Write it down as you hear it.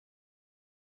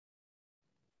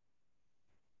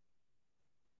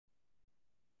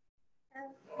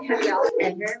Have y'all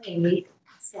ever made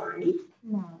slime?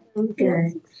 No.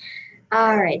 Good.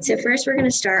 All right, so first we're going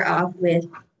to start off with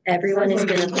everyone is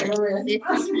going to put 15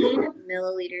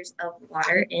 milliliters of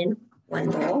water in one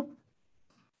bowl.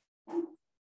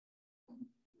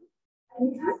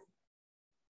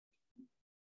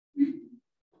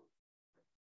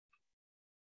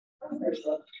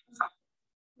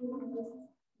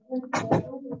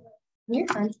 You're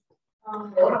fine.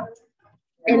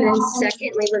 And then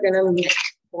secondly, we're going to mix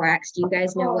borax. Do you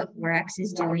guys know what borax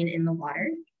is doing in the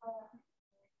water?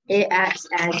 It acts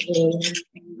as a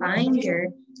binder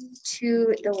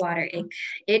to the water.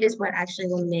 It is what actually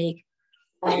will make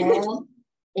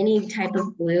any type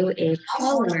of glue a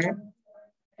polymer,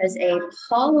 because a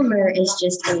polymer is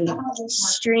just a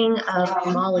string of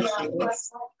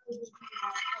molecules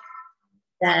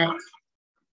that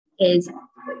is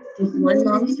one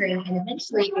long string, and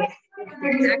eventually it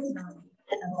acts on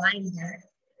a binder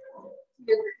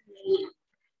to create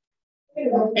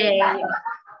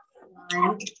a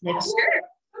mixture.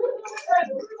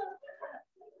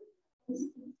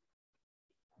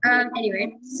 Anyway,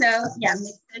 so yeah,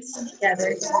 mix this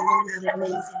together so you have it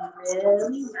mixing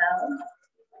really well.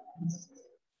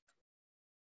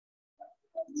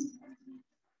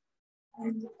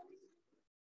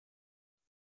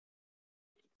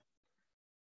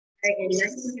 All right, and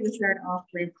next we're going to start off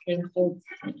with a whole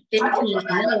 15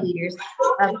 milliliters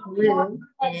of glue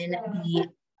in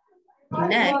the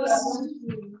next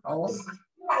bowl.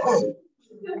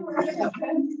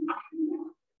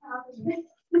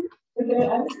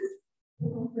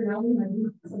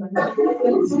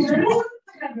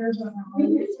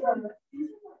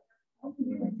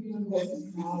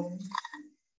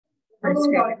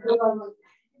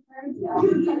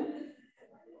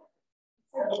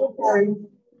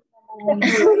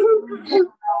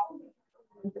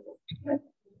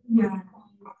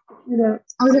 Yeah.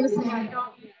 I was gonna say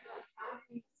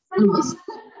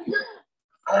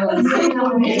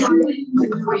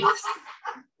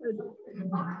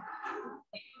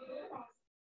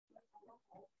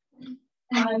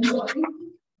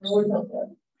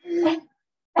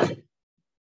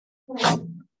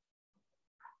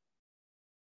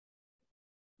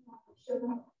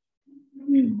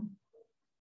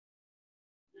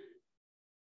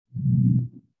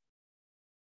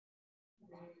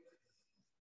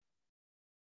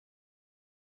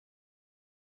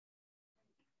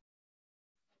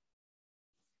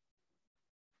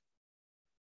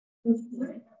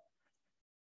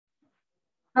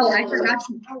Oh, I forgot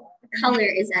to color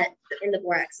is in the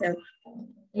borax. So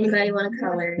anybody want to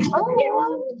color?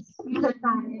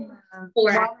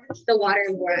 Borax, the water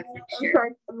and borax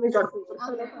mixture. in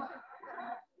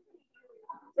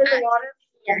the water?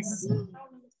 Yes.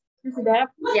 You see that?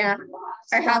 Yeah.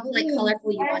 Or how like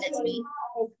colorful you want it to be.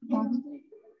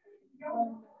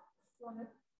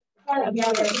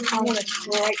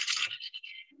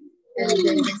 And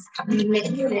then just mix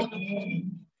it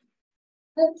in.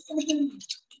 A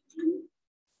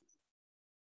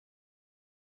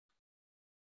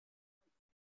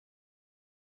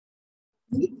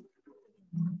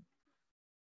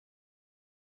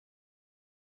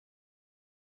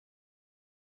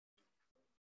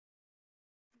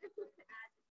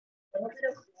little bit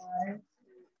of water.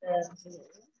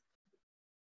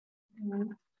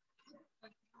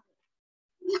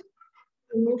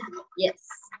 Yes.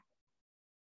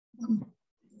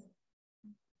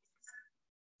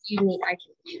 You need, I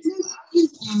can use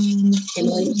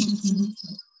Emily.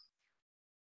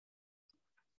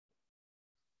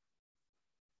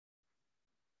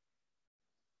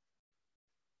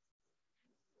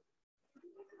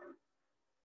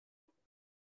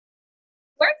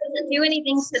 Borax doesn't do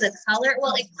anything to the color.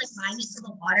 Well, it can like bind it to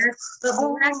the water, but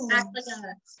borax acts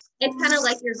like it's kind of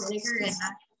like your vinegar. It acts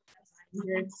like a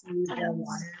binder to the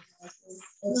water.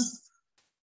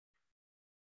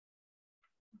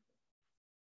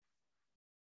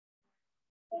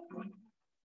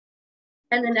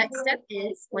 And the next step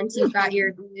is, once you've got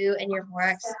your glue and your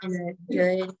borax in a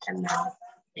good amount of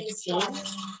mixing,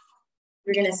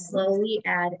 you're going to slowly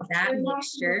add that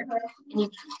mixture.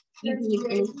 And you can use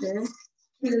any spoon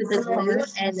to the glue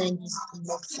and then just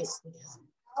mix it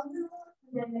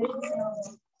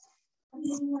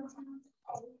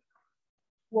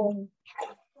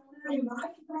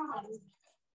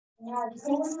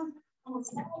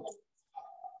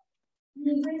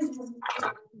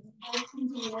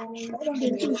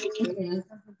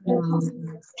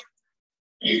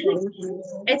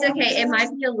It's okay. It might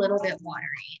be a little bit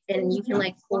watery, and you can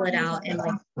like pull it out and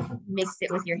like mix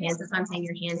it with your hands. That's why I'm saying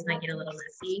your hands might get a little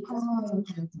messy.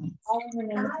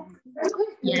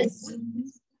 Yes.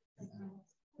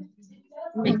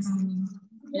 Mix.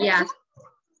 Yeah.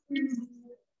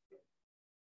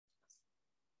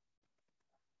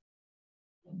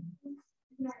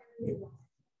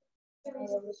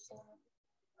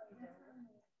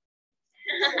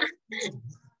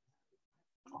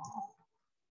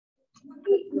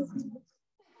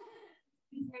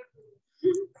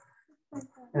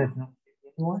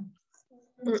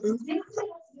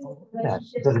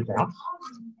 Yes. Does it bounce?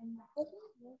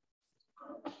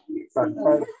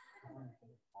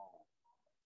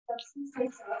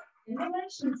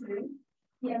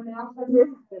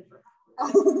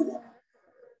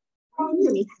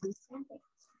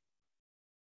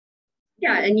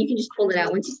 Yeah, and you can just pull it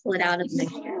out once you pull it out of the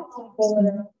mixture.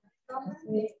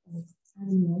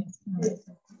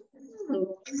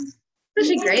 It's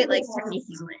actually great, like technique.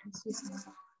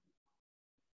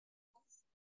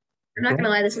 I'm not gonna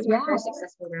lie, this is my first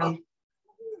successful round.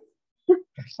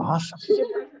 That's awesome.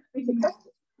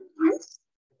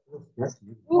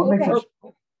 Ooh, okay.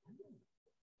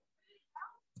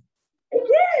 It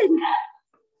did.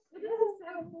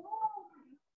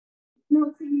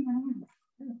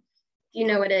 Do you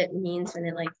know what it means when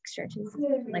it like stretches,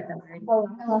 like the word?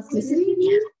 Elasticity?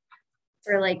 Yeah.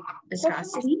 Or like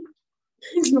viscosity?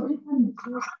 You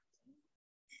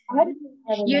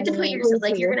have to put yourself,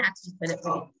 like you're gonna have to just put it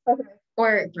right. Okay.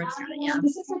 Or brush on it, yeah. Okay,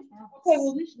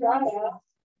 well, just try it out.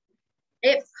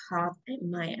 It popped, it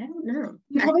might, I don't know.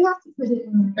 You probably have to put it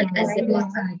in Like a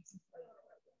Ziploc bag.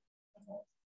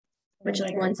 Which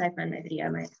like like once I find my video, I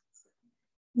might.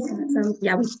 So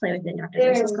yeah, we just play with it after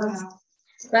this class.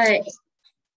 But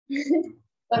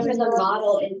but for the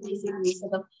model is basically, so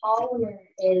the polymer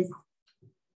is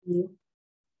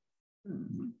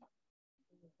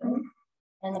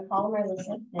and the polymer looks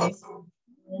like this.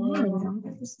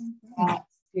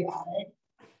 Throughout it.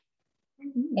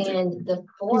 And the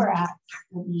borax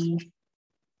will be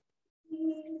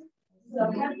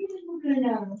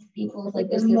equals like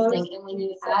this thing. And when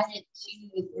you add it to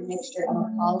the mixture of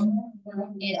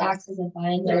polymer, it acts as a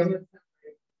binder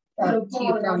from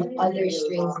other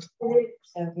strings.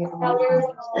 So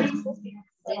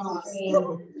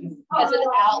because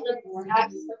without the borax,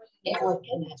 it won't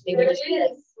connect. They would just be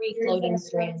like free floating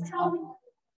strands.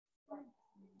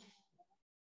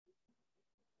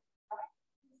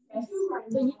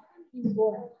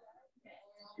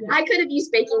 I could have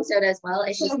used baking soda as well.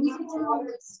 It's just yeah,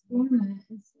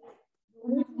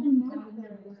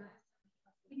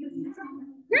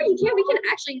 you can.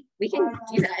 We can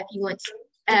do that if you want to.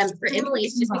 For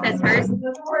Emily's, just because hers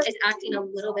is acting a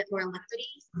little bit more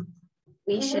liquidy,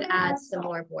 we should add some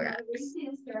more borax.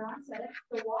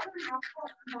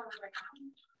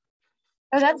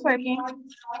 Oh, that's working.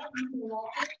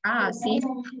 Ah, see?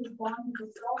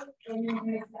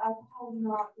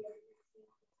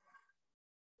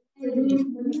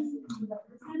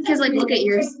 Because like, look at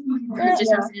yours. It's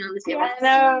just not sitting on the table. I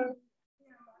know.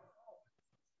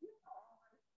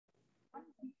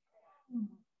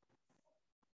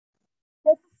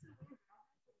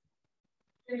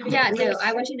 Yeah, no,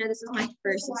 I want you to know this is my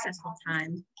first successful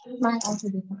time. Mine also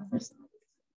did my first.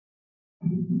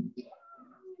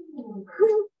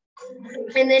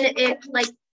 And then if like,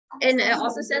 and it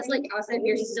also says like, also if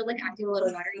you're still like acting a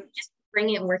little watery, just bring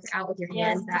it and work it out with your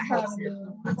hands. That helps it.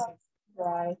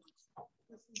 Right.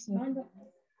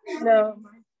 No.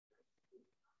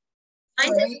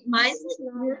 Mine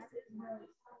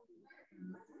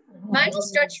will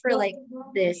stretch for like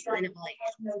this and it will like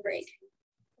break.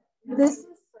 This is so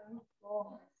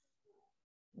cool.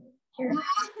 Here.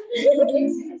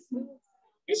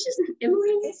 It's just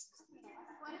Emily.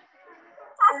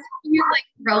 You're like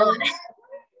rolling.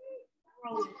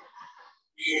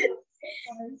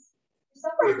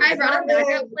 I brought a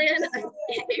backup plan.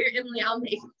 Here, Emily, I'll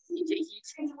make YouTube.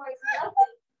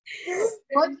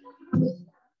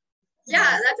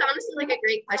 Yeah, that's honestly like a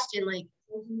great question. Like,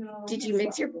 did you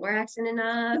mix your borax in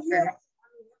enough? Or...